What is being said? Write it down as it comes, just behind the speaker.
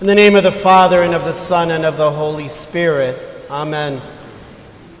In the name of the Father, and of the Son, and of the Holy Spirit. Amen.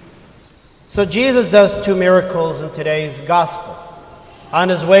 So Jesus does two miracles in today's gospel. On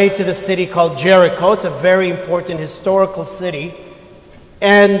his way to the city called Jericho, it's a very important historical city.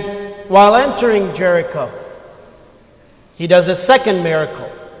 And while entering Jericho, he does a second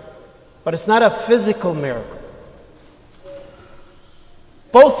miracle. But it's not a physical miracle.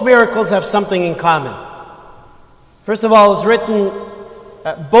 Both miracles have something in common. First of all, it's written...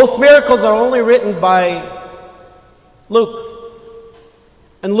 both miracles are only written by Luke.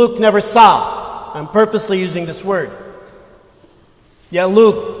 And Luke never saw. I'm purposely using this word. Yet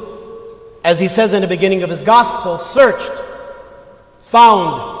Luke, as he says in the beginning of his gospel, searched,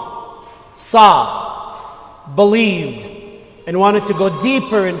 found, saw, believed, and wanted to go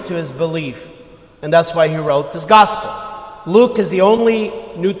deeper into his belief. And that's why he wrote this gospel. Luke is the only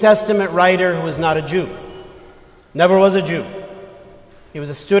New Testament writer who is not a Jew. Never was a Jew. He was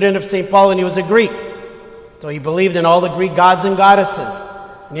a student of St. Paul and he was a Greek. So he believed in all the Greek gods and goddesses.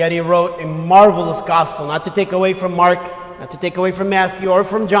 And yet he wrote a marvelous gospel, not to take away from Mark, not to take away from Matthew or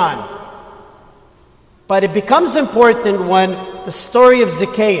from John. But it becomes important when the story of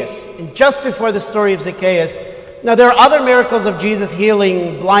Zacchaeus, and just before the story of Zacchaeus, now there are other miracles of Jesus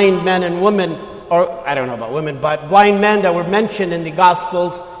healing blind men and women, or I don't know about women, but blind men that were mentioned in the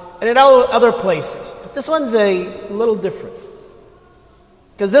Gospels and in other places. But this one's a little different.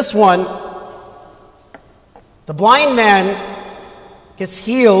 Because this one, the blind man gets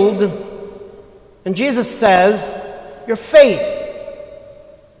healed, and Jesus says, your faith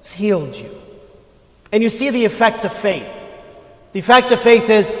has healed you. And you see the effect of faith. The effect of faith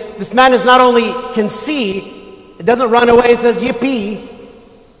is, this man is not only can see, it doesn't run away and says, yippee,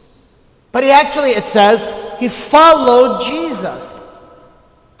 but he actually, it says, he followed Jesus.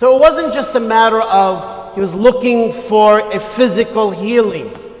 So it wasn't just a matter of, he was looking for a physical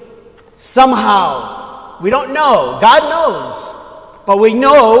healing. Somehow, we don't know. God knows. But we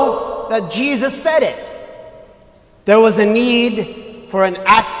know that Jesus said it. There was a need for an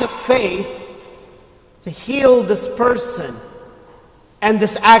act of faith to heal this person. And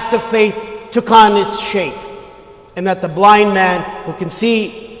this act of faith took on its shape. And that the blind man who can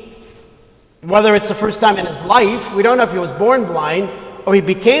see, whether it's the first time in his life, we don't know if he was born blind, or he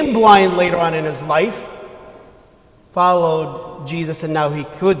became blind later on in his life, followed Jesus and now he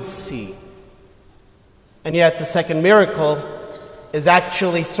could see. And yet the second miracle is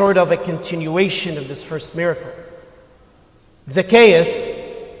actually sort of a continuation of this first miracle. Zacchaeus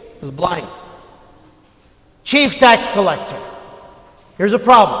was blind. Chief tax collector. Here's a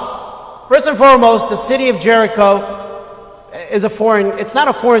problem. First and foremost, the city of Jericho is it's not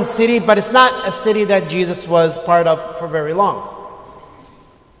a foreign city, but it's not a city that Jesus was part of for very long.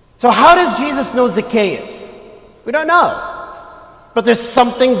 So how does Jesus know Zacchaeus? We don't know. But there's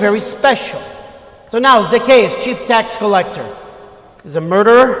something very special. So now Zacchaeus, chief tax collector, is a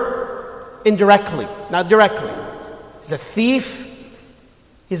murderer indirectly, not directly. He's a thief.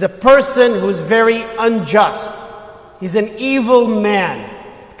 He's a person who's very unjust. He's an evil man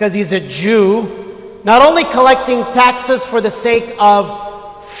because he's a Jew, not only collecting taxes for the sake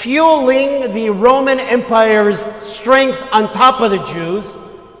of fueling the Roman Empire's strength on top of the Jews,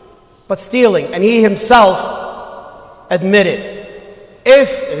 but stealing. And he himself admitted,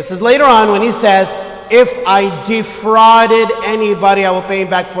 this is later on when he says, if I defrauded anybody, I will pay him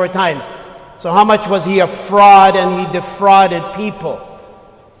back 4 times. So how much was he a fraud and he defrauded people?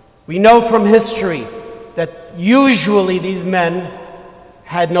 We know from history that usually these men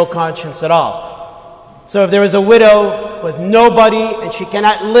had no conscience at all. So if there is a widow who has nobody and she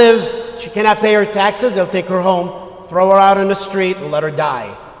cannot live, she cannot pay her taxes, they'll take her home, throw her out on the street and let her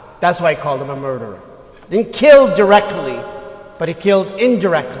die. That's why I called him a murderer. Didn't kill directly, but he killed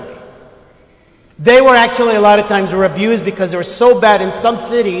indirectly. They were actually, a lot of times, were abused because they were so bad in some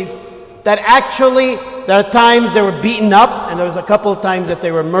cities that actually, there are times they were beaten up, and there was a couple of times that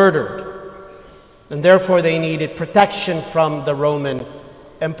they were murdered. And therefore, they needed protection from the Roman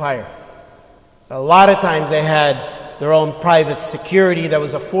Empire. A lot of times, they had their own private security that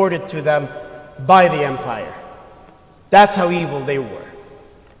was afforded to them by the empire. That's how evil they were.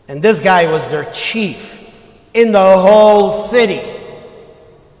 And this guy was their chief in the whole city.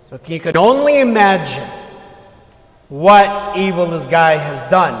 So you can only imagine what evil this guy has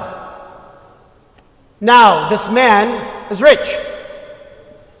done. Now, this man is rich.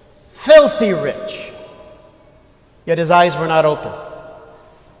 Filthy rich. Yet his eyes were not open.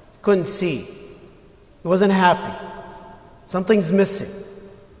 Couldn't see. He wasn't happy. Something's missing.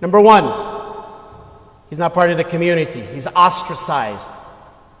 Number one, he's not part of the community. He's ostracized.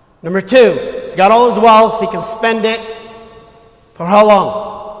 Number two, he's got all his wealth. He can spend it for how long?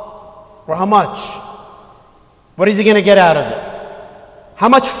 For how much? What is he going to get out of it? How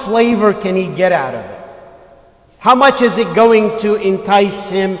much flavor can he get out of it? How much is it going to entice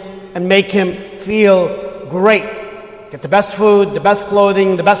him and make him feel great? Get the best food, the best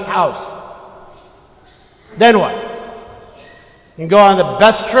clothing, the best house. Then what? You can go on the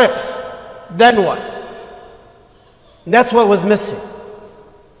best trips. Then what? And that's what was missing.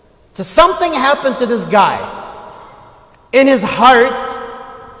 So something happened to this guy. In his heart,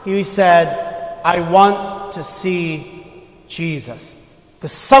 he said, I want to see Jesus.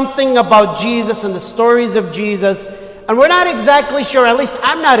 There's something about Jesus and the stories of Jesus. And we're not exactly sure, at least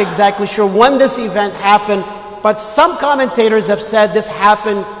I'm not exactly sure when this event happened, but some commentators have said this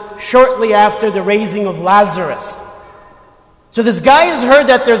happened shortly after the raising of Lazarus. So this guy has heard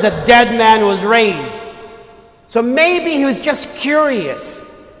that there's a dead man who was raised. So maybe he was just curious.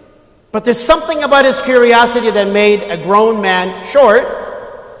 But there's something about his curiosity that made a grown man, short,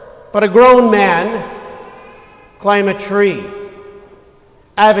 but a grown man, climb a tree.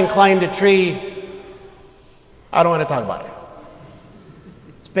 I haven't climbed a tree. I don't want to talk about it.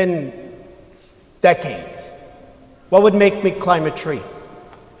 It's been decades. What would make me climb a tree?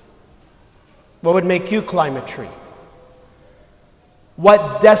 What would make you climb a tree?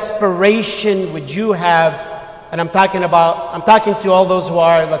 What desperation would you have? And I'm talking to all those who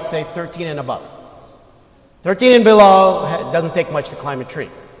are, let's say, 13 and above. 13 and below, it doesn't take much to climb a tree.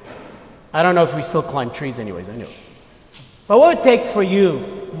 I don't know if we still climb trees anyways, I knew. But what would it take for you?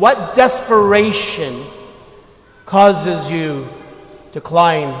 What desperation causes you to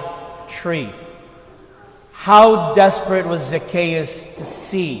climb a tree? How desperate was Zacchaeus to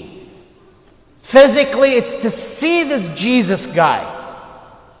see? Physically, it's to see this Jesus guy.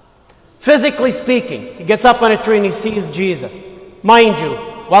 Physically speaking, he gets up on a tree and he sees Jesus. Mind you,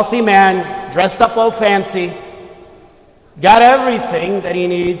 wealthy man, dressed up all fancy, got everything that he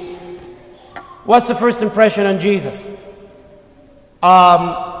needs. What's the first impression on Jesus?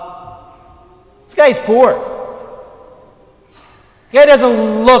 This guy's poor. This guy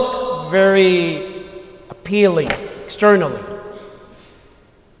doesn't look very appealing externally.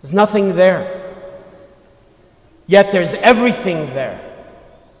 There's nothing there. Yet there's everything there.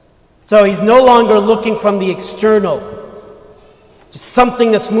 So he's no longer looking from the external. There's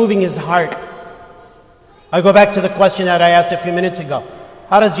something that's moving his heart. I go back to the question that I asked a few minutes ago.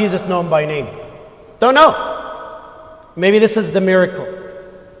 How does Jesus know him by name? Don't know. Maybe this is the miracle.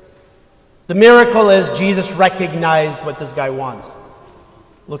 The miracle is Jesus recognized what this guy wants.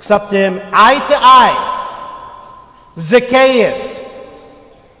 Looks up to him, eye to eye. Zacchaeus.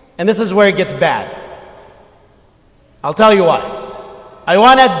 And this is where it gets bad. I'll tell you why. I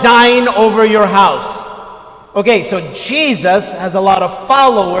want to dine over your house. Okay, so Jesus has a lot of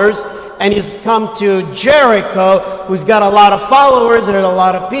followers, and he's come to Jericho, who's got a lot of followers, and there's a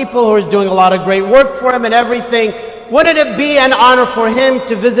lot of people who are doing a lot of great work for him and everything. Wouldn't it be an honor for him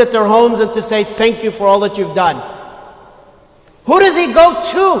to visit their homes and to say thank you for all that you've done? Who does he go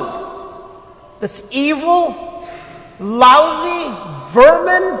to? This evil, lousy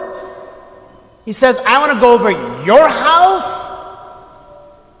vermin? He says, I want to go over your house?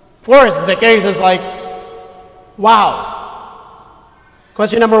 First, Zacchaeus is like, wow.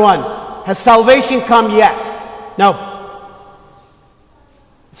 Question number one, has salvation come yet? No.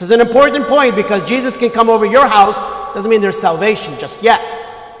 This is an important point because Jesus can come over your house. Doesn't mean there's salvation just yet.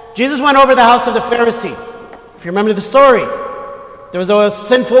 Jesus went over the house of the Pharisee. If you remember the story, there was a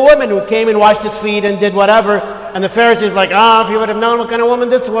sinful woman who came and washed his feet and did whatever. And the Pharisee's like, if you would have known what kind of woman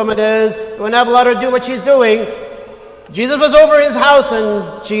this woman is, you wouldn't have let her do what she's doing. Jesus was over his house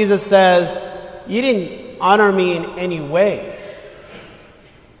and Jesus says, you didn't honor me in any way.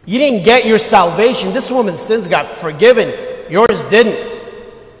 You didn't get your salvation. This woman's sins got forgiven. Yours didn't.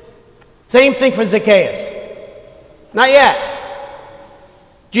 Same thing for Zacchaeus. Not yet.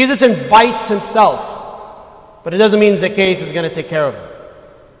 Jesus invites himself, but it doesn't mean Zacchaeus is going to take care of him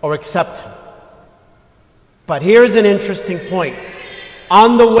or accept him. But here's an interesting point.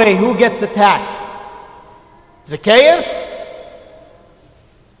 On the way, who gets attacked? Zacchaeus?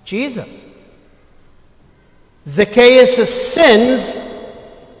 Jesus. Zacchaeus' sins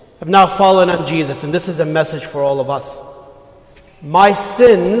have now fallen on Jesus, and this is a message for all of us. My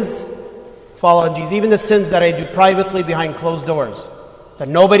sins fall on Jesus, even the sins that I do privately behind closed doors, that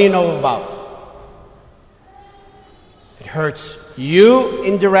nobody knows about. It hurts you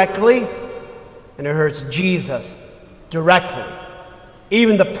indirectly, and it hurts Jesus directly,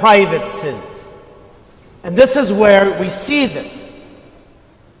 even the private sins. And this is where we see this.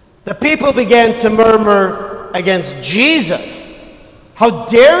 The people began to murmur against Jesus. How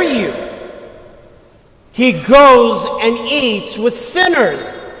dare you? He goes and eats with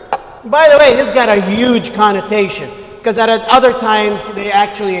sinners. By the way, this got a huge connotation, because at other times they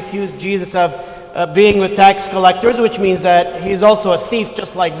actually accused Jesus of being with tax collectors, which means that he's also a thief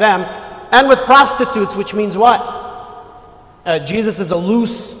just like them, and with prostitutes, which means what? Jesus is a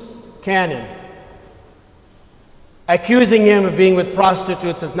loose cannon. Accusing him of being with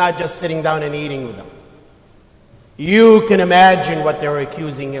prostitutes is not just sitting down and eating with them. You can imagine what they were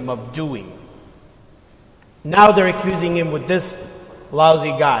accusing him of doing. Now they're accusing him with this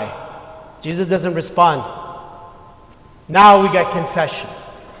lousy guy. Jesus doesn't respond. Now we get confession.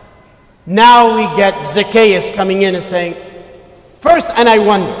 Now we get Zacchaeus coming in and saying, first, and I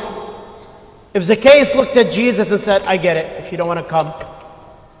wonder, if Zacchaeus looked at Jesus and said, I get it, if you don't want to come,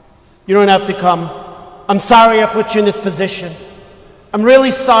 you don't have to come. I'm sorry I put you in this position. I'm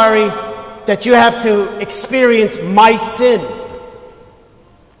really sorry that you have to experience my sin.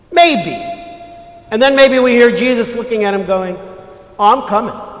 Maybe. And then maybe we hear Jesus looking at him going, oh, I'm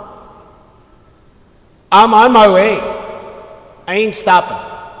coming. I'm on my way. I ain't stopping.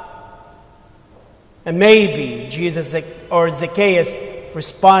 And maybe Jesus or Zacchaeus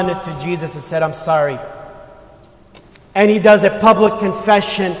responded to Jesus and said, I'm sorry. And he does a public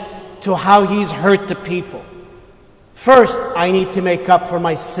confession to how he's hurt the people. First, I need to make up for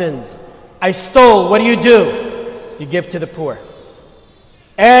my sins. I stole. What do? You give to the poor.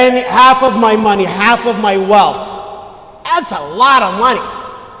 And half of my money, half of my wealth. That's a lot of money.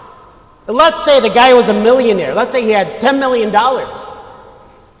 Let's say the guy was a millionaire. Let's say he had $10 million.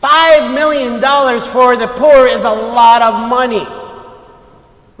 $5 million for the poor is a lot of money.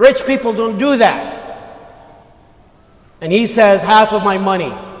 Rich people don't do that. And he says, half of my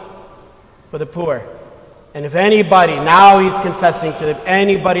money for the poor. And if anybody, now he's confessing to them,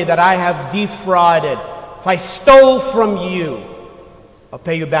 anybody that I have defrauded, if I stole from you, I'll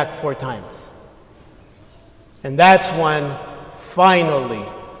pay you back 4 times. And that's when, finally,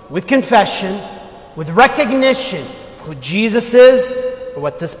 with confession, with recognition of who Jesus is and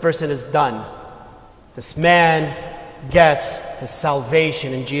what this person has done, this man gets his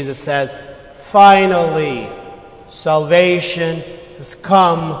salvation. And Jesus says, finally, salvation has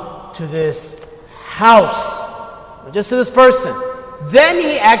come to this house, not just to this person. Then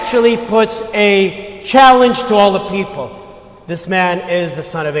he actually puts a challenge to all the people. This man is the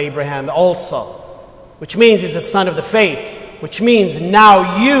son of Abraham also, which means he's the son of the faith, which means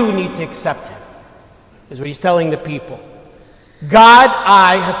now you need to accept him, is what he's telling the people. God,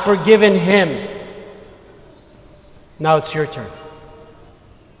 I have forgiven him. Now it's your turn.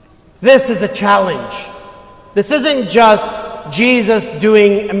 This is a challenge. This isn't just Jesus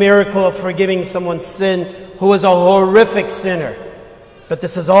doing a miracle of forgiving someone's sin who was a horrific sinner. But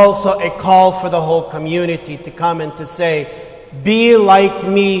this is also a call for the whole community to come and to say, be like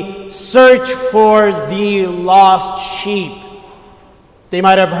me, search for the lost sheep. They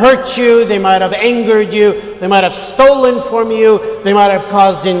might have hurt you, they might have angered you, they might have stolen from you, they might have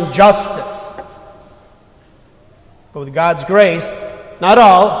caused injustice. But with God's grace, not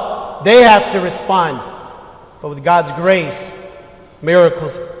all, they have to respond. But with God's grace,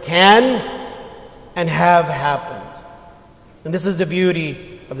 miracles can and have happened. And this is the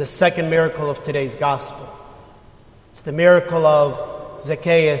beauty of the second miracle of today's gospel. It's the miracle of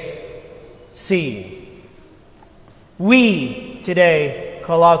Zacchaeus seeing. We today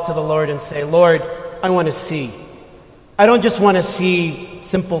call out to the Lord and say, Lord, I want to see. I don't just want to see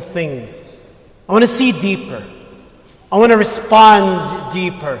simple things. I want to see deeper. I want to respond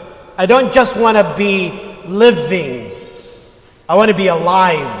deeper. I don't just want to be living. I want to be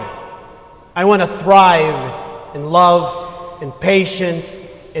alive. I want to thrive in love, in patience,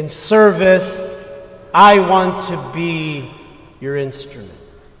 in service. I want to be your instrument.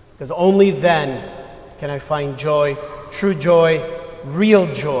 Because only then can I find joy, true joy,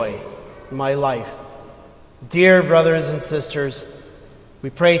 real joy in my life. Dear brothers and sisters, we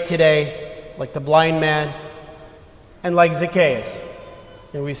pray today like the blind man and like Zacchaeus.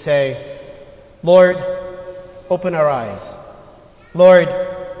 And we say, Lord, open our eyes. Lord,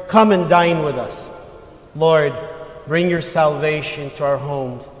 come and dine with us. Lord, bring your salvation to our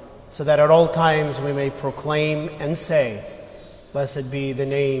homes, so that at all times we may proclaim and say, blessed be the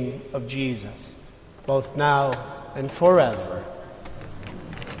name of Jesus, both now and forever.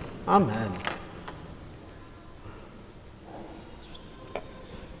 Amen.